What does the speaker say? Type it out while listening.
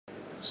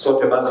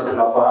Sote basi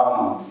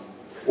tunafahamu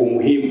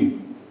umuhimu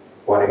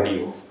wa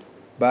redio.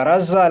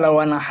 Baraza la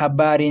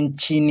wanahabari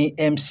nchini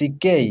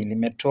MCK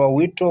limetoa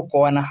wito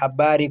kwa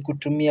wanahabari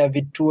kutumia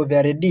vituo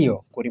vya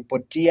redio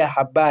kuripotia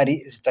habari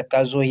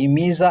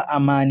zitakazohimiza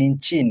amani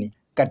nchini.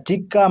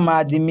 Katika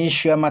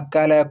maadhimisho ya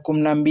makala ya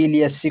 12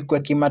 ya siku ya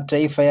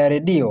kimataifa ya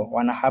redio,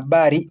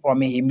 wanahabari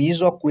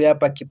wamehimizwa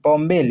kuyapa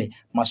kipaumbele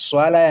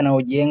masuala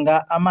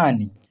yanayojenga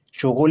amani.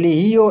 Shughuli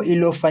hiyo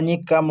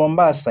iliyofanyika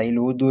Mombasa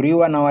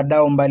ilihudhuriwa na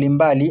wadau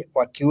mbalimbali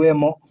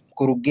wakiwemo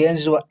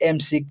mkurugenzi wa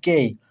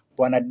MCK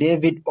Bwana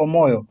David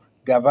Omoyo,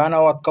 gavana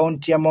wa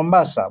kaunti ya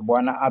Mombasa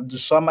Bwana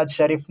Abdulswamad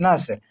Sharif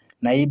Nasser,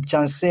 naibu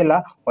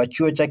chancellor wa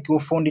chuo cha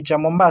kiufundi cha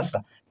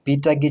Mombasa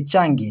Peter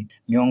Gichangi,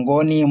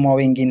 miongoni mwa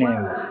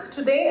wengineo.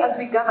 Today, as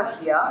we gather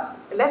here,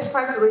 let's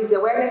try to raise the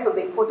awareness of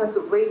the importance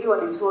of radio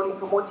and its role in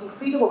promoting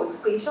freedom of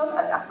expression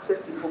and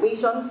access to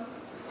information,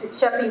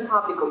 shaping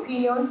public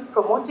opinion,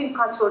 promoting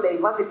cultural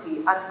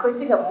diversity, and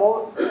creating a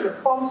more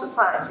informed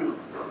society.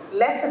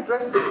 Let's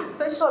address the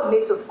special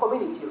needs of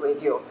community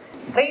radio.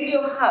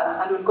 Radio has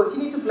and will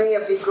continue to play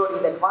a big role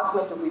in the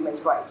advancement of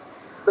women's rights.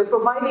 By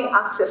providing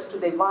access to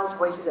diverse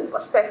voices and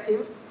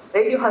perspectives,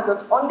 radio has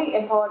not only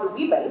empowered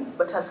women,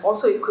 but has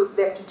also equipped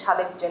them to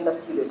challenge gender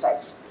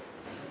stereotypes.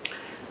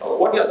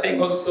 What you are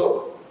saying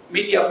also,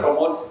 media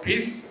promotes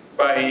peace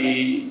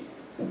by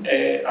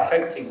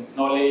affecting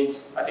knowledge,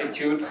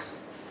 attitudes,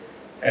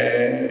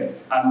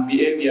 and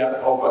behavior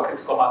of a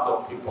critical mass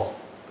of people.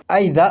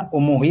 Aidha,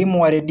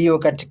 umuhimu wa redio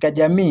katika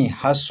jamii,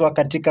 haswa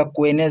katika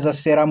kueneza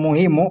sera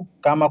muhimu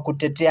kama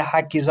kutetea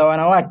haki za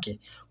wanawake,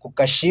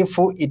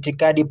 kukashifu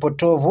itikadi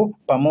potovu,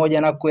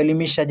 pamoja na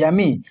kuelimisha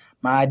jamii,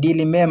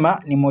 maadili mema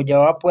ni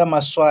mojawapo ya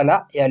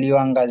masuala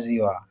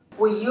yaliyoangaziwa.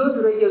 We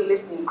use radio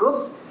listening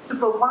groups to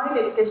provide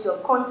educational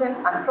content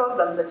and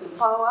programs that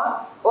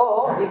empower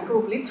or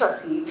improve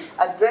literacy,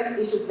 address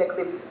issues like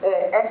the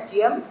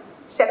FGM,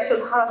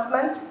 sexual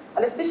harassment,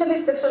 and especially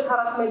sexual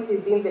harassment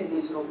within the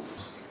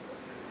newsrooms.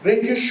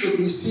 Radio should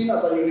be seen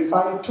as a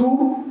unifying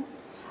tool,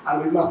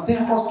 and we must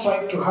therefore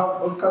strive to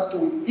have broadcast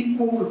with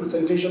equal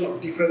representation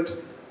of different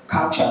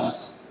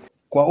cultures.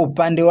 Kwa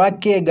upande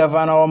wake,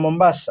 gavana wa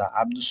Mombasa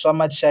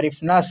Abdulswamad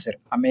Sharif Nasser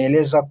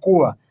ameeleza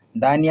kuwa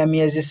ndani ya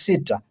miezi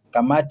 6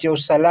 kamati ya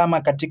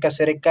usalama katika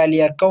serikali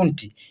ya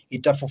kaunti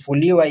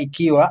itafufuliwa,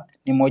 ikiwa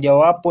ni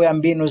mojawapo ya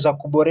mbinu za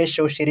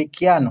kuboresha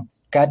ushirikiano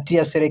kati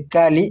ya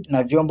serikali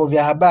na vyombo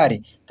vya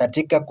habari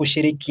katika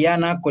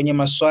kushirikiana kwenye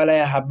masuala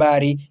ya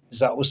habari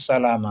za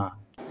usalama.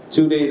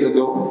 2 days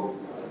ago,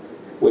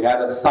 we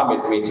had a summit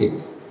meeting.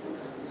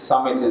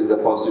 Summit is the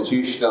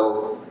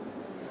constitutional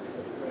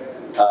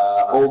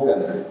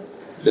organ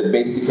that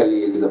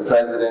basically is the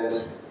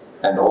president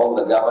and all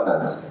the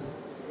governors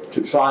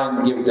to try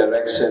and give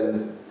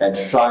direction and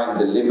try and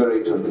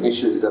deliberate on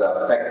issues that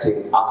are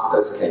affecting us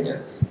as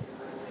Kenyans.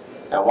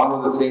 And one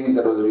of the things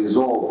that was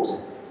resolved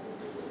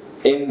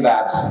in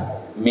that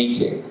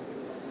meeting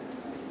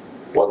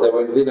was that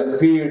within a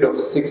period of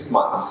 6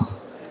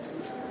 months,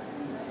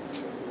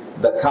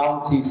 the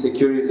county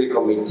security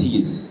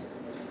committees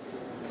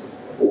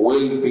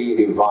will be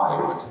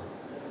revived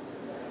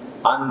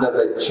under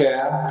the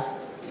chair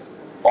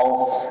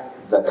of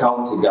the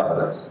county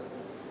governors.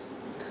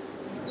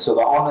 So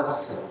the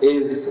onus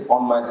is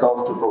on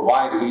myself to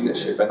provide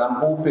leadership, and I'm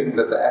hoping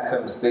that the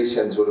FM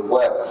stations will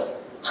work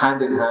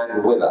hand in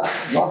hand with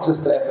us, not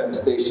just the FM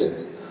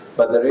stations,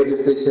 but the radio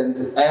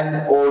stations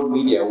and all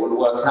media will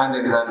work hand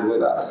in hand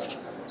with us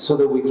so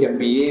that we can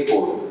be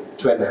able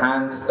to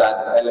enhance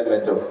that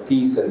element of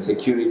peace and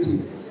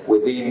security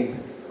within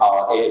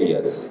our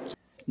areas.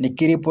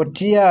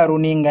 Nikiripotia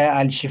runinga ya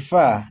Al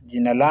Shifa,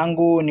 jina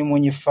langu ni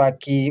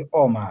Munyifaki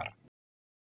Omar.